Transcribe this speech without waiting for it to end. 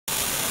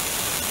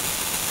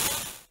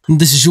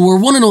This is your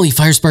one and only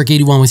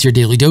𝐹irespark81 with your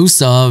daily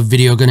dose of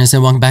video goodness,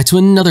 and welcome back to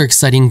another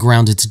exciting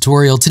grounded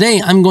tutorial. Today,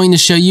 I'm going to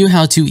show you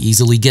how to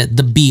easily get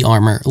the bee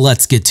armor.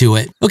 Let's get to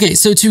it. Okay,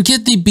 so to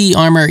get the bee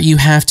armor, you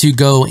have to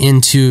go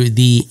into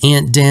the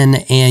ant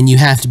den and you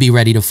have to be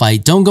ready to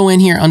fight. Don't go in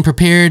here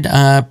unprepared.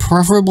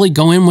 Preferably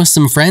go in with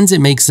some friends.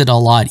 It makes it a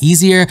lot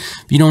easier.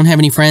 If you don't have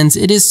any friends,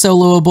 it is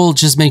soloable.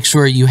 Just make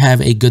sure you have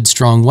a good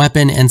strong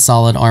weapon and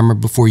solid armor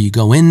before you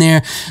go in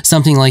there.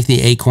 Something like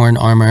the acorn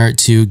armor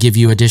to give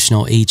you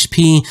additional HP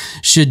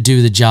should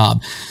do the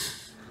job.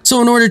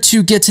 So in order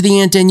to get to the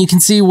ant den, you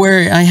can see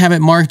where I have it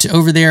marked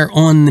over there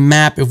on the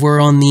map. If we're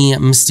on the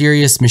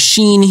mysterious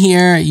machine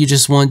here, you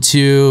just want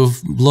to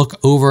look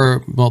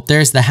over, well,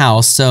 there's the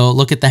house. So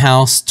look at the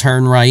house,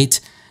 turn right,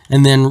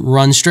 and then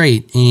run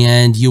straight,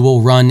 and you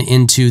will run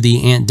into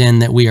the ant den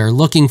that we are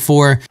looking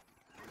for.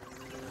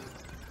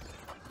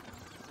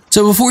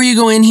 So before you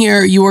go in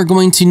here, you are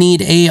going to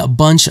need a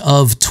bunch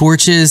of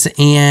torches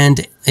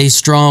and a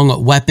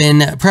strong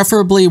weapon,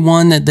 preferably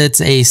one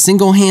that's a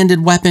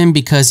single-handed weapon,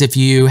 because if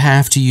you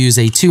have to use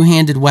a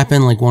two-handed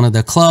weapon like one of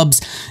the clubs,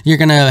 you're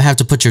gonna have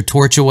to put your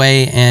torch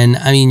away, and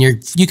I mean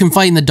you can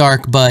fight in the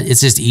dark, but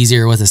it's just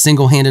easier with a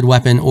single-handed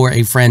weapon or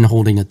a friend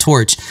holding a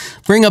torch.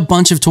 Bring a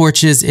bunch of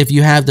torches. If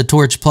you have the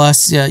torch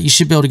plus, you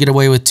should be able to get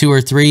away with 2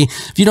 or 3.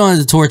 If you don't have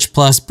the torch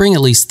plus, bring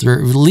at least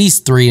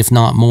 3, if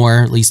not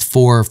more, at least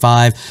 4 or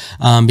 5,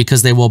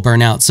 because they will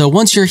burn out. So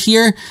once you're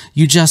here,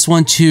 you just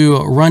want to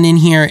run in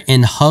here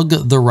and hug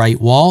the right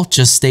wall.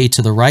 Just stay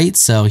to the right.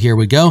 So here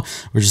we go.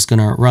 We're just going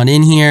to run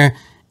in here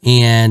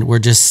and we're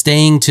just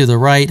staying to the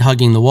right,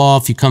 hugging the wall.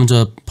 If you come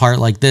to a part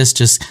like this,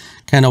 just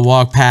kind of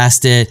walk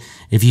past it.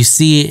 If you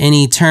see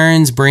any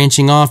turns,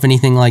 branching off,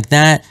 anything like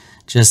that,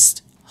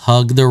 just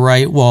hug the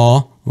right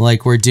wall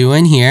like we're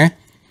doing here.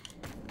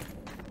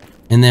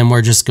 And then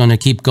we're just going to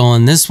keep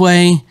going this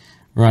way,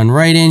 run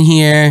right in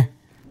here,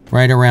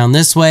 right around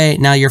this way.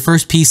 Now your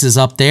first piece is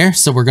up there,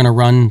 so we're going to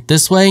run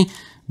this way.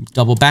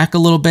 Double back a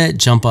little bit,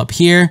 jump up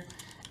here,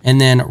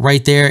 and then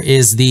right there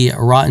is the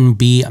rotten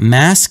bee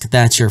mask.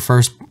 That's your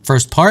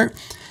first part.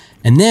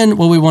 And then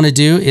what we want to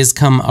do is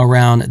come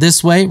around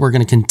this way. We're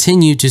going to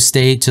continue to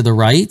stay to the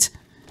right.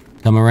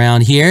 Come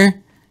around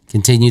here,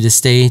 continue to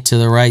stay to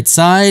the right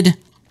side.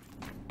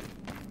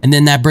 And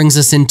then that brings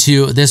us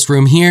into this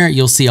room here.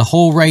 You'll see a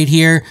hole right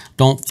here.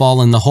 Don't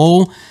fall in the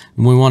hole.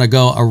 And we want to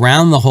go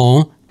around the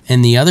hole.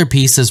 And the other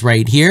piece is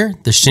right here,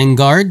 the shin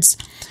guards.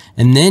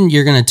 And then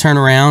you're going to turn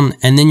around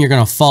and then you're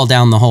going to fall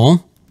down the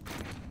hole.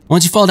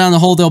 Once you fall down the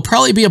hole, there'll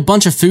probably be a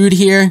bunch of food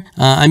here.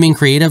 I'm in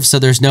creative, so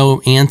there's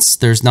no ants,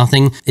 there's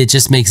nothing. It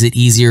just makes it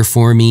easier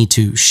for me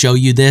to show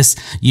you this.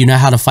 You know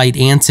how to fight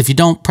ants if you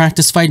don't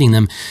practice fighting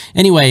them.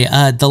 Anyway,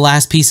 the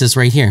last piece is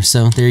right here.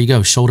 So there you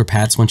go, shoulder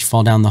pads once you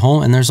fall down the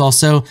hole. And there's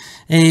also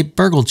a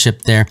burgle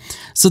chip there.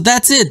 So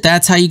that's it.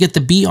 That's how you get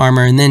the bee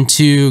armor. And then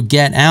to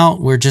get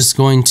out, we're just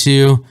going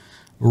to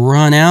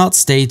run out,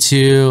 stay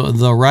to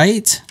the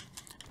right.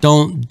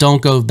 Don't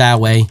go that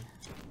way.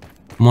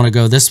 I want to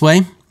go this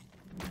way.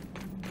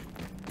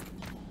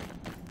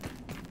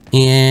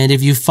 And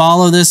if you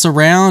follow this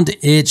around,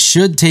 it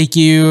should take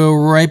you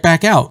right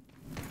back out.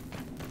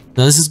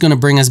 So this is going to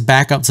bring us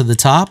back up to the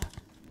top.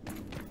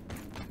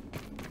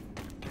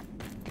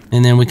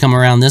 And then we come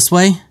around this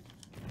way.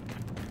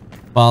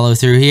 Follow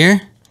through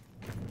here.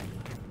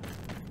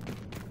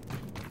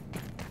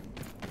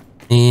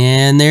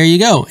 And there you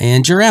go.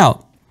 And you're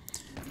out.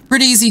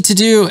 Pretty easy to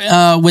do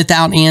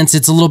without ants.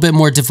 It's a little bit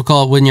more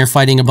difficult when you're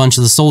fighting a bunch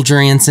of the soldier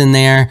ants in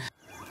there.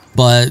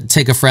 But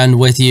take a friend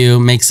with you,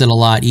 makes it a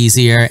lot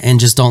easier, and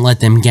just don't let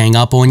them gang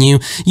up on you.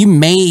 You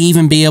may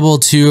even be able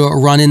to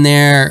run in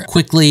there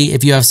quickly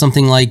if you have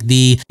something like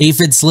the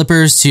aphid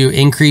slippers to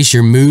increase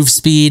your move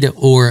speed,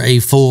 or a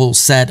full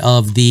set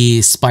of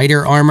the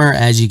spider armor.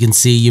 As you can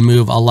see, you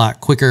move a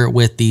lot quicker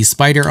with the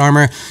spider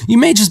armor. You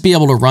may just be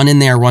able to run in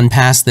there, run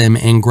past them,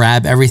 and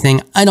grab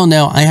everything. I don't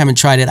know. I haven't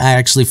tried it. I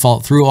actually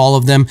fought through all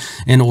of them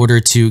in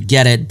order to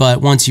get it. But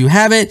once you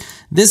have it,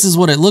 this is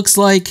what it looks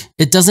like.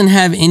 It doesn't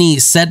have any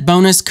set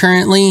bonus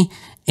currently.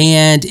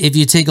 And if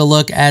you take a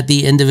look at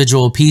the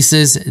individual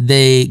pieces,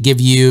 they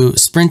give you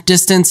sprint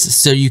distance,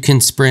 so you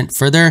can sprint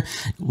further.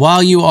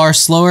 While you are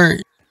slower,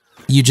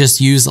 you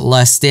just use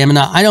less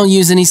stamina. I don't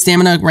use any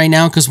stamina right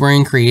now because we're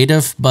in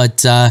creative,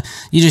 but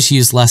you just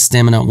use less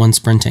stamina when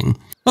sprinting.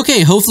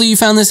 Okay, hopefully you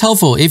found this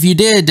helpful. If you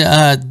did,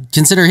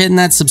 consider hitting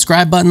that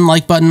subscribe button,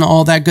 like button,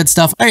 all that good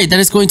stuff. All right, that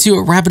is going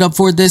to wrap it up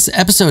for this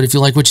episode. If you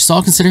like what you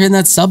saw, consider hitting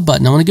that sub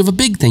button. I want to give a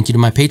big thank you to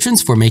my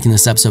patrons for making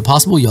this episode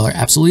possible. Y'all are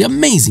absolutely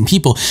amazing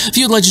people. If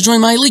you would like to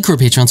join my elite crew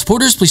of Patreon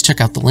supporters, please check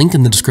out the link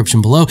in the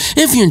description below.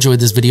 If you enjoyed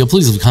this video,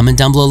 please leave a comment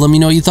down below. Let me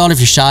know what you thought. If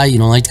you're shy, you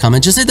don't like to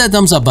comment, just hit that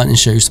thumbs up button and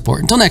show your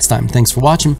support. Until next time, thanks for watching.